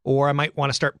 Or I might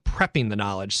want to start prepping the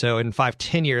knowledge. So in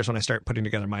 5-10 years, when I start putting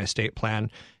together my estate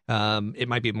plan, it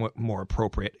might be more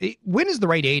appropriate. When is the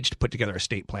right age to put together a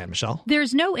estate plan, Michelle?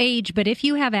 There's no age, but if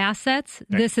you have assets,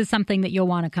 this is something that you'll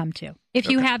want to come to. If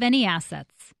you have any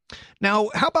assets. Now,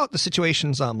 how about the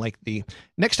situations like the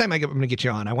next time I'm going to get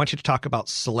you on, I want you to talk about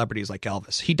celebrities like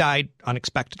Elvis. He died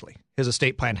unexpectedly. His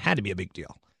estate plan had to be a big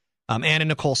deal. Anna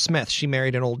Nicole Smith, she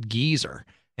married an old geezer,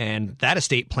 and that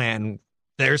estate plan,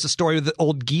 there's a story of the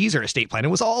old geezer estate plan. It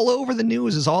was all over the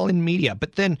news, it was all in media.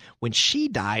 But then when she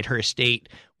died, her estate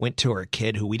went to her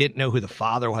kid who we didn't know who the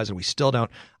father was, and we still don't.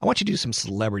 I want you to do some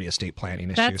celebrity estate planning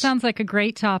issues. That sounds like a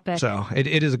great topic. So it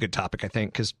is a good topic, I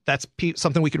think, because that's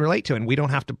something we can relate to, and we don't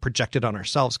have to project it on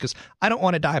ourselves, because I don't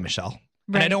want to die, Michelle.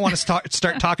 Right. And I don't want to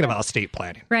start talking about estate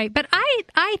planning. Right. But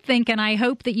I think, and I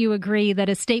hope that you agree, that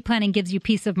estate planning gives you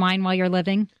peace of mind while you're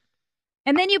living.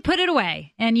 And then you put it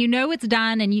away, and you know it's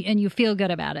done, and you feel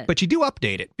good about it. But you do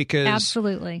update it, because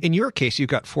absolutely, in your case, you've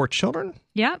got 4 children.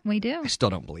 Yeah, we do. I still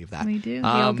don't believe that. We do.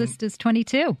 The oldest is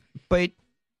 22. But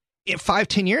in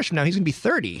 5-10 years from now, he's going to be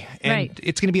 30, and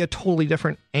it's going to be a totally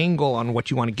different angle on what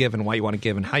you want to give and why you want to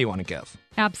give and how you want to give.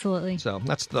 Absolutely. So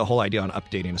that's the whole idea on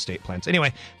updating estate plans.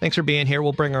 Anyway, thanks for being here.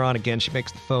 We'll bring her on again. She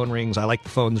makes the phone rings. I like the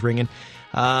phones ringing.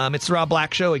 It's the Rob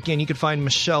Black Show. Again, you can find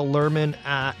Michelle Lerman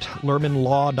at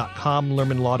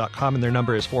lermanlaw.com, and their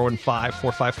number is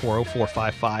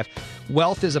 415-454-0455.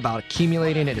 Wealth is about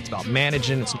accumulating it. It's about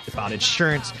managing. It's about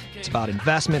insurance. It's about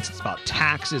investments. It's about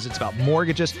taxes. It's about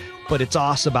mortgages. But it's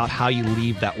also about how you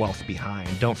leave that wealth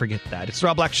behind. Don't forget that. It's the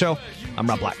Rob Black Show. I'm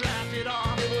Rob Black.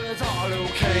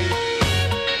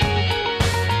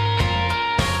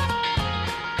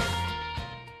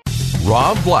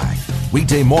 Rob Black,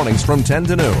 weekday mornings from 10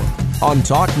 to noon on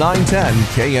Talk 910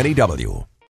 KNEW.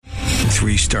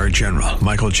 3-star General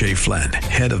Michael J. Flynn,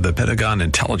 head of the Pentagon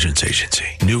Intelligence Agency,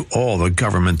 knew all the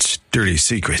government's dirty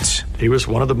secrets. He was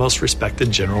one of the most respected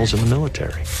generals in the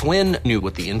military. Flynn knew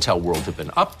what the intel world had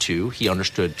been up to. He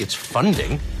understood its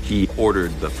funding. He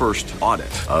ordered the first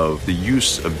audit of the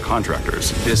use of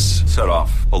contractors. This set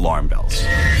off alarm bells.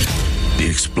 The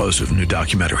explosive new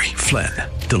documentary, Flynn,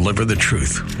 Deliver the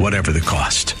Truth, Whatever the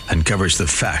Cost, uncovers the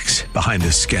facts behind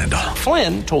this scandal.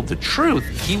 Flynn told the truth.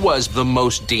 He was the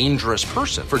most dangerous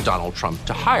person for Donald Trump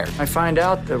to hire. I find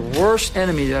out the worst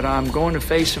enemy that I'm going to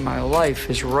face in my life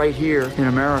is right here in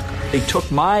America. They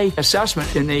took my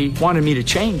assessment and they wanted me to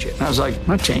change it. And I was like, I'm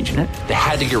not changing it. They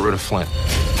had to get rid of Flynn.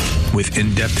 With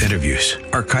in-depth interviews,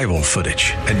 archival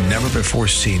footage, and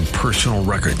never-before-seen personal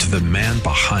records of the man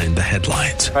behind the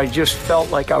headlines. I just felt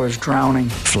like I was drowning.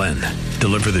 Flynn,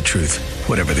 Deliver the Truth,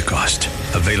 Whatever the Cost.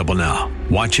 Available now.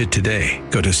 Watch it today.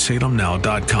 Go to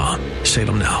salemnow.com.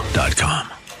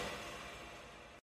 salemnow.com.